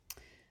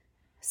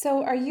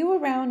So, are you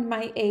around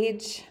my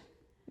age?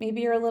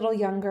 Maybe you're a little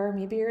younger,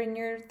 maybe you're in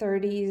your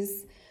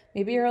 30s,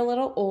 maybe you're a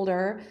little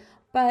older,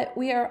 but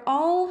we are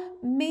all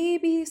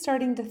maybe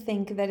starting to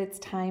think that it's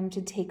time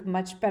to take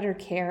much better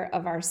care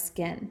of our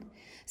skin.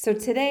 So,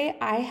 today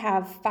I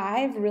have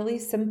 5 really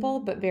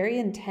simple but very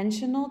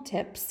intentional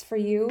tips for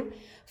you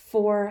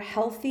for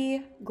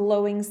healthy,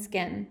 glowing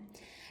skin.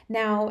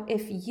 Now,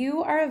 if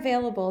you are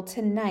available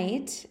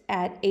tonight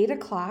at 8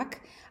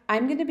 o'clock,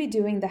 I'm going to be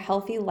doing the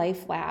Healthy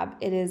Life Lab.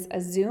 It is a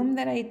Zoom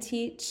that I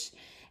teach.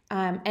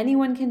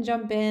 Anyone can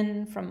jump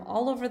in from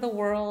all over the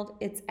world.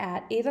 It's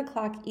at 8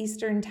 o'clock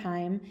Eastern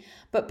Time.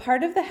 But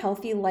part of the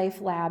Healthy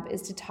Life Lab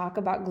is to talk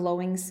about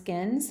glowing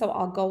skin. So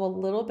I'll go a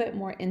little bit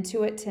more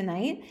into it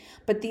tonight.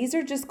 But these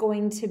are just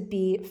going to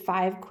be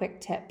 5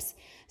 quick tips.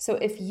 So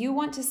if you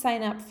want to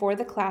sign up for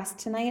the class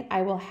tonight,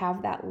 I will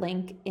have that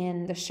link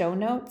in the show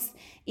notes.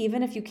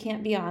 Even if you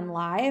can't be on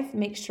live,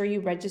 make sure you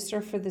register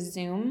for the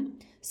Zoom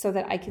so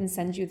that I can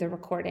send you the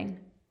recording.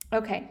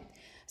 Okay,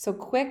 so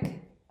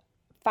quick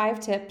 5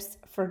 tips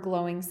for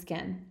glowing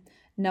skin.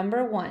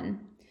 Number 1,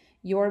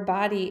 your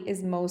body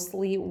is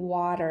mostly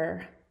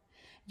water.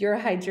 Your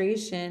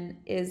hydration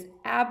is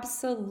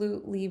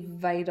absolutely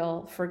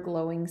vital for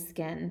glowing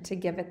skin, to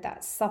give it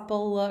that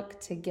supple look,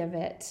 to give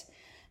it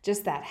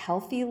just that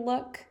healthy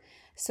look.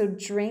 So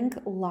drink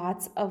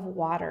lots of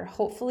water.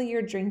 Hopefully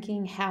you're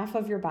drinking half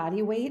of your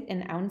body weight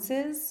in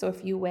ounces. So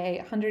if you weigh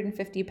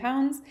 150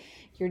 pounds,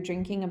 you're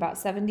drinking about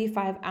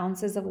 75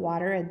 ounces of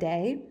water a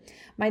day.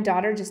 My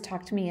daughter just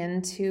talked me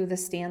into the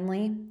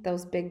Stanley,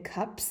 those big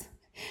cups.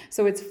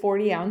 So it's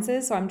 40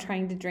 ounces. So I'm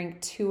trying to drink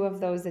 2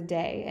 of those a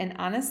day. And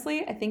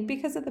honestly, I think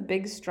because of the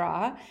big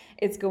straw,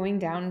 it's going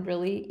down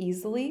really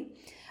easily.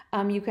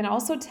 You can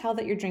also tell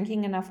that you're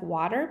drinking enough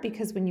water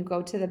because when you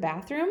go to the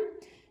bathroom,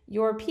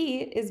 your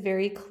pee is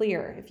very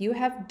clear. If you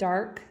have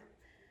dark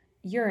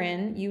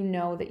urine, you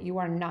know that you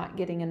are not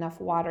getting enough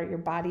water. Your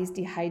body's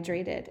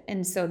dehydrated.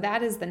 And so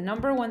that is the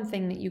number 1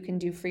 thing that you can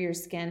do for your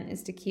skin,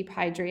 is to keep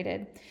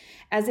hydrated.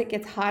 As it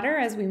gets hotter,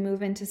 as we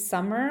move into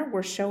summer,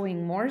 we're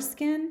showing more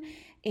skin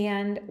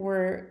and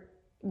we're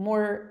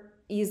more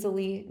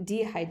easily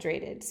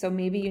dehydrated. So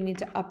maybe you need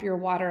to up your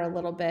water a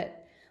little bit.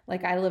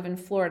 Like I live in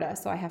Florida,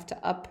 so I have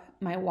to up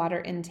my water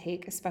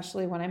intake,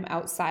 especially when I'm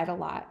outside a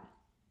lot.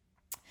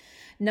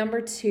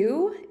 Number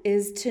 2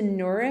 is to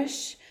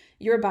nourish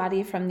your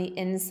body from the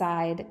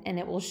inside, and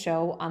it will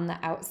show on the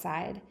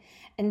outside.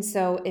 And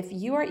so if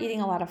you are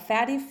eating a lot of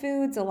fatty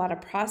foods, a lot of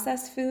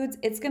processed foods,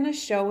 it's going to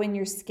show in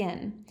your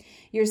skin.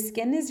 Your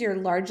skin is your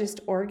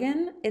largest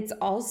organ. It's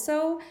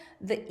also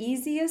the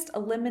easiest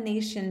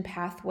elimination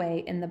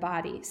pathway in the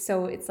body.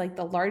 So it's like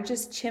the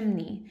largest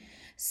chimney.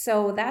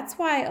 So that's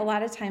why a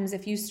lot of times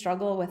if you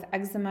struggle with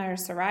eczema or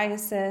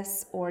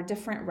psoriasis or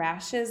different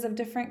rashes of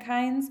different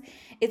kinds,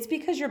 it's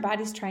because your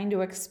body's trying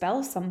to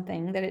expel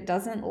something that it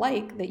doesn't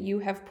like that you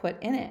have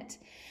put in it.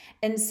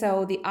 And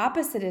so the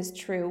opposite is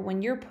true.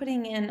 When you're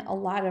putting in a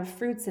lot of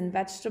fruits and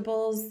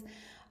vegetables,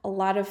 a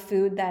lot of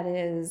food that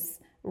is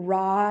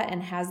raw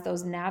and has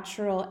those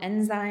natural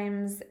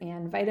enzymes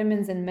and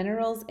vitamins and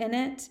minerals in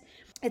it,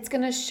 it's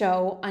going to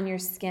show on your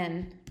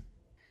skin.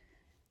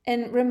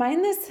 And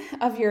remind this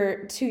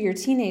to your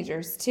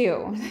teenagers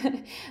too,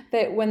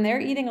 that when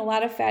they're eating a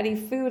lot of fatty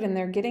food and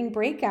they're getting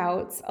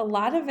breakouts, a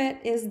lot of it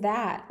is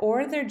that,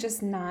 or they're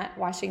just not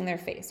washing their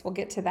face. We'll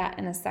get to that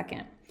in a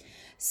second.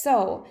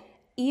 So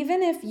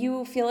even if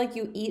you feel like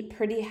you eat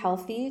pretty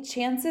healthy,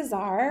 chances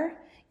are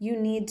you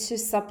need to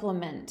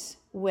supplement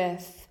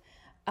with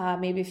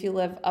maybe if you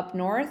live up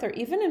north or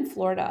even in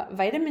Florida,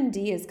 vitamin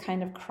D is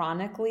kind of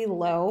chronically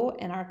low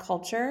in our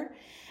culture.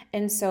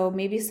 And so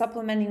maybe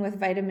supplementing with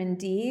vitamin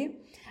D.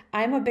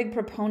 I'm a big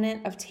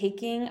proponent of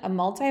taking a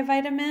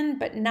multivitamin,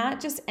 but not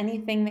just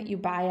anything that you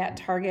buy at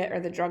Target or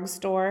the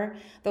drugstore.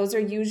 Those are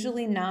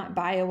usually not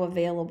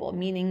bioavailable,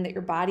 meaning that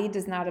your body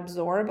does not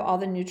absorb all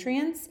the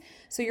nutrients.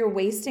 So you're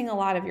wasting a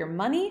lot of your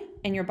money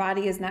and your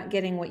body is not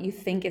getting what you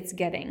think it's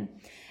getting.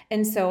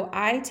 And so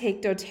I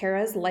take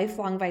doTERRA's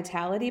Lifelong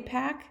Vitality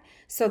Pack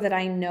so that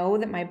I know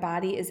that my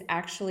body is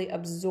actually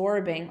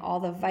absorbing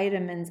all the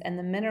vitamins and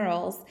the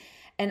minerals.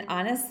 And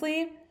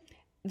honestly,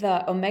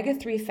 the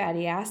omega-3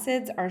 fatty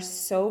acids are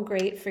so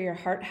great for your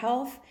heart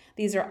health.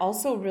 These are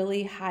also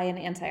really high in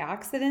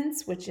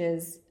antioxidants, which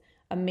is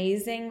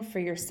amazing for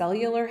your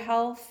cellular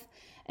health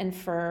and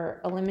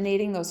for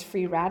eliminating those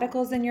free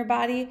radicals in your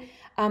body.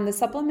 The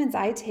supplements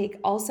I take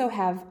also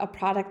have a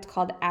product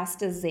called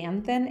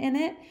astaxanthin in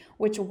it,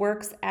 which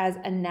works as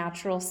a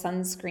natural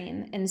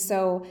sunscreen. And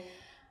so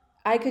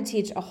I could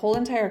teach a whole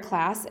entire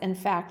class. In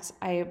fact,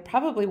 I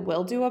probably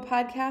will do a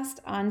podcast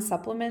on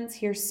supplements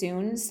here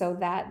soon so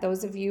that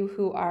those of you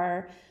who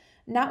are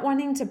not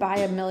wanting to buy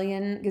a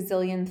million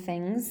gazillion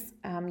things,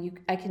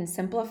 I can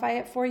simplify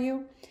it for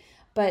you.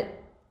 But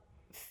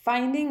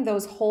finding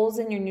those holes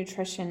in your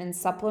nutrition and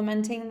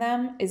supplementing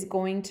them is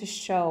going to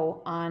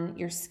show on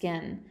your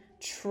skin.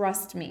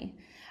 Trust me.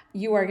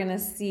 You are going to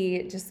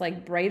see just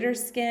like brighter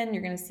skin.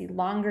 You're going to see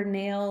longer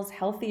nails,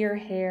 healthier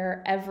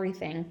hair,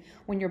 everything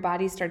when your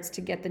body starts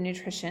to get the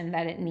nutrition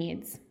that it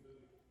needs.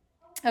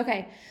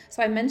 Okay,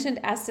 so I mentioned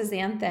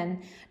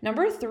astaxanthin.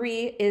 Number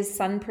 3 is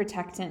sun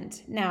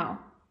protectant. Now,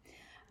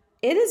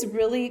 it is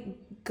really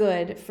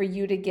good for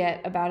you to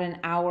get about an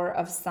hour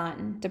of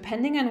sun.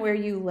 Depending on where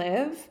you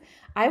live,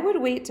 I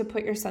would wait to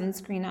put your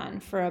sunscreen on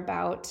for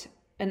about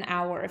an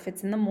hour. If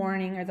it's in the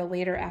morning or the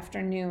later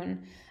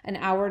afternoon, an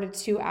hour to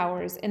 2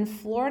 hours. In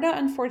Florida,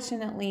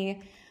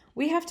 unfortunately,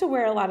 we have to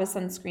wear a lot of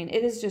sunscreen.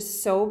 It is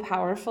just so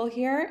powerful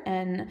here,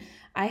 and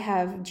I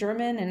have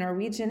German and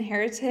Norwegian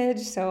heritage,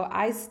 so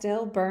I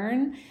still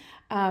burn.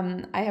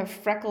 I have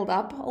freckled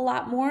up a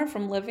lot more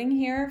from living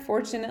here,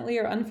 fortunately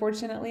or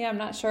unfortunately, I'm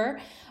not sure.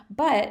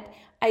 But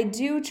I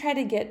do try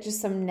to get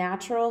just some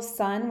natural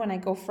sun when I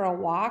go for a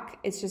walk.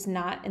 It's just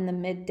not in the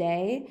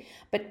midday.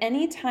 But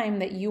anytime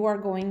that you are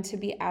going to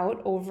be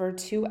out over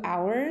 2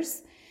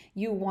 hours,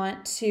 you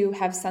want to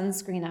have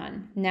sunscreen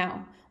on.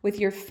 Now, with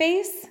your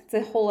face, it's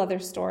a whole other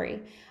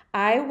story.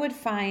 I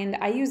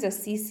use a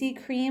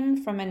CC cream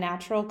from a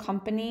natural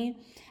company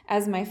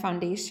as my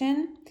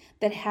foundation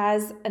that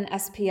has an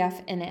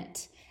SPF in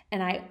it.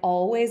 And I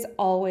always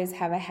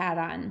have a hat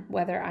on,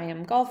 whether I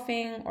am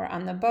golfing or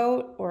on the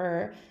boat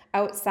or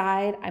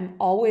outside, I'm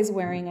always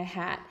wearing a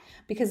hat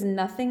because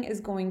nothing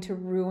is going to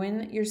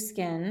ruin your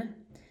skin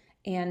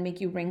and make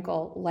you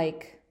wrinkle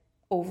like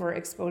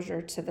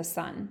overexposure to the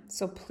sun.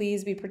 So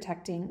please be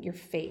protecting your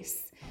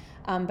face,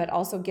 but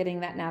also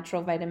getting that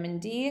natural vitamin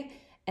D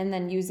and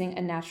then using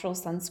a natural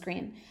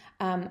sunscreen.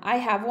 I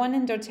have one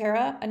in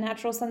doTERRA, a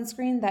natural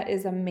sunscreen that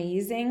is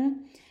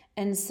amazing.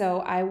 And so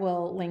I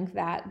will link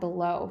that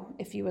below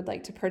if you would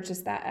like to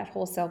purchase that at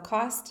wholesale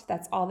cost.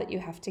 That's all that you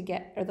have to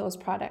get are those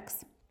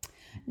products.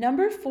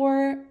 Number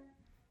 4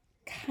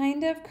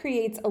 kind of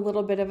creates a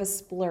little bit of a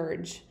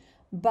splurge,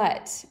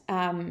 but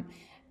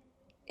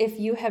if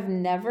you have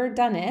never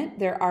done it,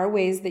 there are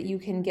ways that you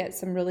can get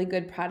some really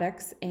good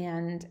products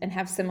and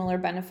have similar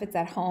benefits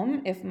at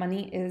home if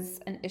money is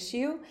an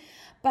issue.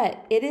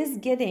 But it is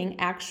getting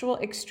actual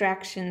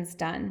extractions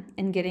done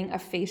and getting a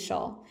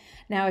facial.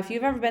 Now, if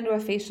you've ever been to a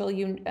facial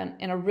and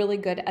a really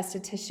good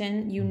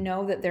esthetician, you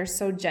know that they're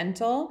so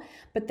gentle,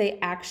 but they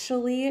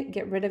actually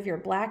get rid of your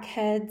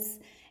blackheads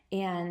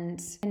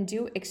and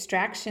do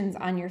extractions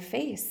on your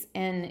face.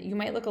 And you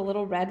might look a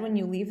little red when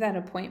you leave that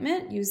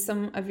appointment. Use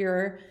some of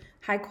your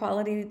high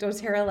quality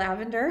doTERRA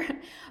lavender,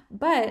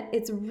 but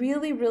it's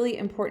really, really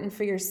important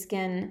for your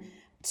skin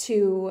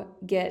to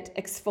get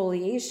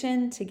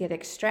exfoliation, to get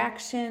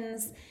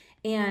extractions.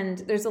 And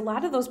there's a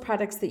lot of those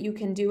products that you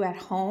can do at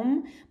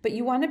home, but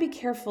you want to be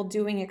careful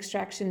doing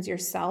extractions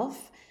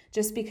yourself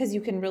just because you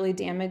can really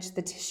damage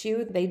the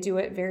tissue. They do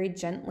it very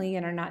gently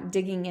and are not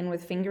digging in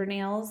with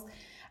fingernails.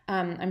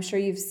 I'm sure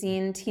you've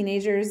seen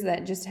teenagers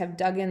that just have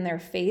dug in their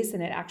face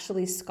and it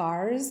actually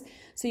scars.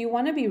 So you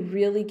want to be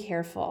really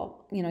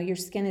careful. You know, your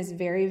skin is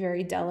very,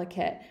 very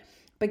delicate.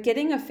 But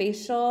getting a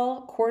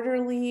facial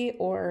quarterly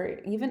or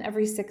even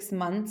every 6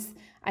 months,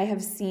 I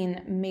have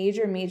seen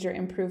major, major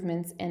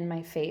improvements in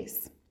my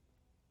face.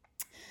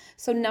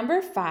 So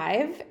number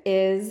 5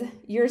 is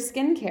your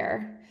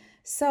skincare.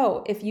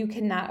 So if you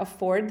cannot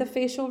afford the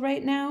facial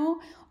right now,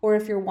 or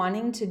if you're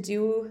wanting to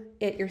do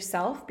it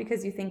yourself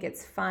because you think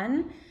it's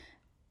fun,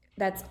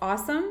 that's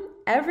awesome.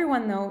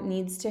 Everyone, though,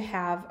 needs to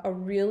have a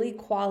really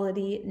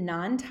quality,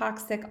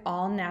 non-toxic,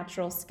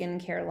 all-natural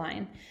skincare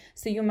line.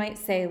 So you might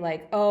say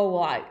like, oh,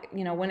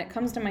 well, when it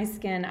comes to my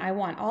skin, I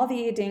want all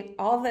the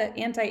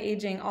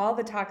anti-aging, all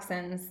the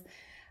toxins.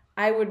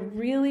 I would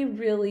really,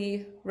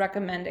 really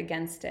recommend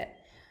against it.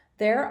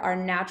 There are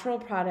natural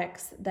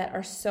products that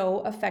are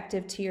so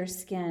effective to your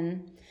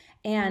skin,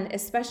 and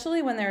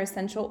especially when they're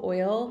essential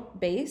oil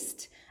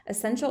based.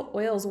 Essential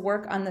oils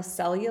work on the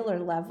cellular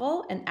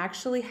level and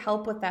actually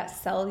help with that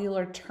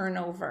cellular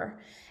turnover.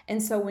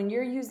 And so when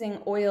you're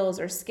using oils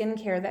or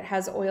skincare that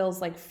has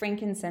oils like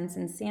frankincense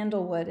and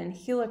sandalwood and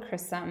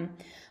helichrysum,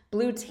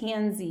 blue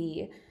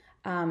tansy,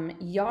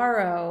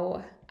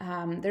 yarrow,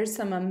 there's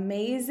some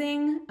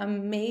amazing,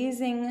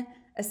 amazing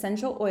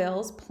essential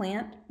oils,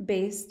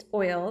 plant-based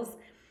oils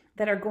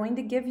that are going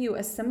to give you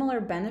a similar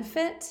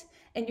benefit,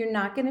 and you're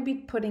not going to be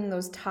putting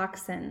those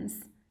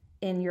toxins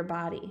in your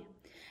body.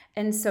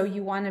 And so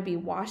you want to be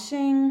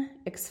washing,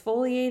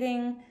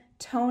 exfoliating,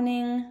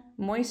 toning,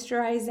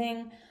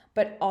 moisturizing,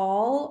 but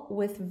all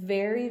with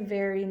very,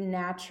 very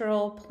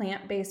natural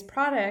plant-based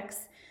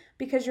products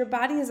because your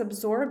body is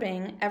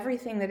absorbing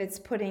everything that it's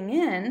putting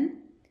in.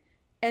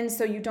 And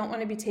so you don't want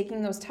to be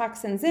taking those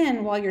toxins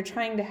in while you're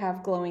trying to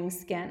have glowing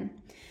skin.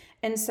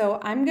 And so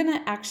I'm going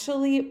to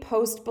actually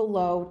post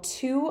below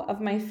 2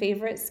 of my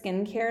favorite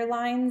skincare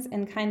lines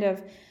and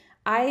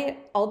I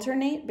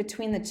alternate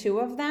between the 2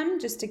 of them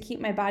just to keep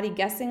my body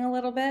guessing a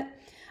little bit.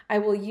 I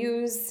will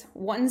use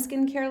one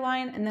skincare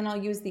line and then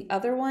I'll use the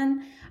other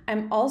one.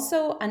 I'm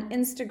also on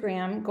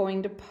Instagram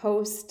going to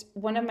post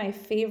one of my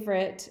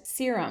favorite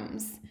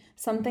serums,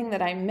 something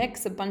that I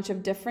mix a bunch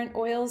of different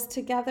oils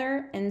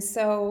together. And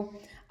so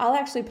I'll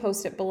actually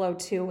post it below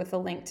too with a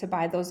link to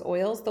buy those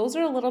oils. Those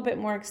are a little bit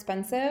more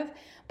expensive,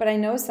 but I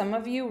know some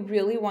of you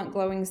really want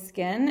glowing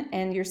skin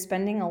and you're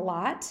spending a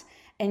lot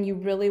and you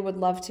really would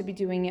love to be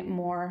doing it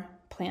more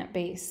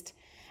plant-based.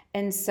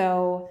 And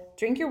so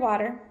drink your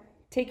water,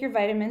 take your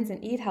vitamins,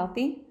 and eat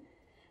healthy.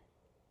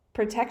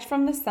 Protect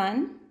from the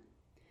sun.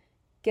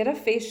 Get a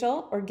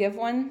facial or give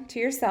one to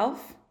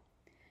yourself.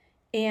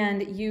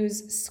 And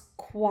use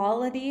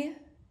quality,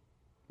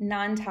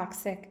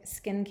 non-toxic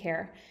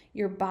skincare.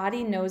 Your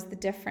body knows the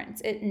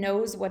difference. It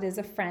knows what is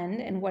a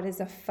friend and what is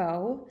a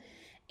foe.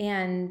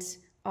 And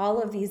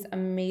all of these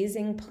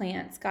amazing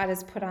plants God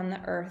has put on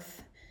the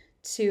earth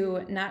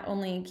to not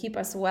only keep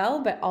us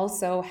well, but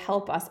also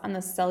help us on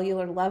the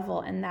cellular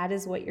level. And that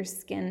is what your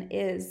skin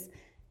is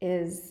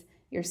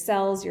your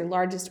cells, your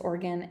largest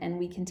organ, and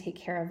we can take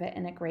care of it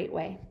in a great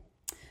way.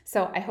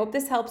 So I hope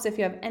this helps. If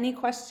you have any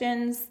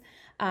questions,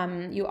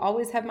 you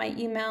always have my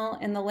email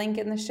and the link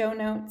in the show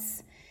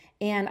notes.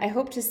 And I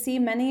hope to see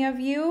many of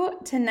you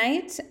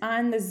tonight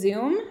on the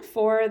Zoom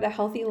for the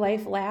Healthy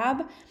Life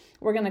Lab.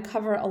 We're going to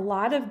cover a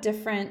lot of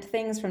different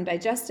things, from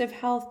digestive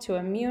health to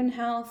immune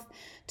health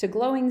to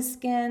glowing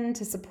skin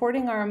to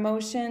supporting our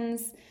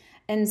emotions.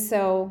 And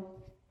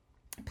so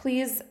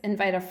please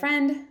invite a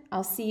friend.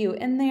 I'll see you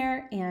in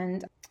there,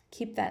 and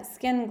keep that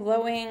skin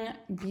glowing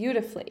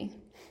beautifully.